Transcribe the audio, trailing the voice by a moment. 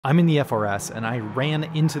I'm in the FRS, and I ran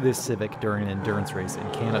into this Civic during an endurance race in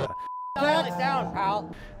Canada. Down,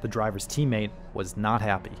 pal. The driver's teammate was not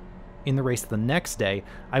happy. In the race the next day,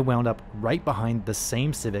 I wound up right behind the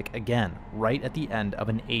same Civic again, right at the end of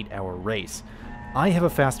an 8-hour race. I have a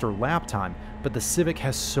faster lap time, but the Civic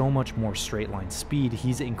has so much more straight line speed,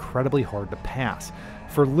 he's incredibly hard to pass.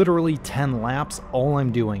 For literally 10 laps, all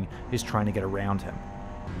I'm doing is trying to get around him.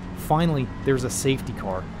 Finally, there's a safety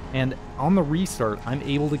car, and on the restart, I'm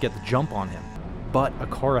able to get the jump on him. But a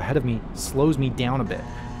car ahead of me slows me down a bit,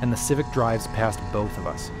 and the Civic drives past both of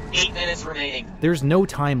us. 8 minutes remaining. There's no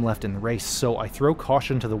time left in the race, so I throw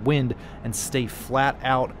caution to the wind and stay flat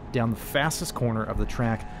out down the fastest corner of the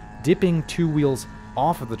track, dipping 2 wheels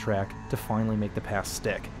off of the track to finally make the pass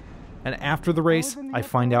stick. And after the race, I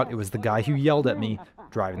find out it was the guy who yelled at me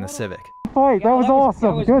driving the Civic. Fight, that was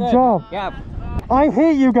awesome. Good job. Yeah. I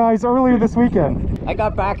hate you guys earlier this weekend. I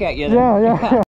got back at you. Yeah.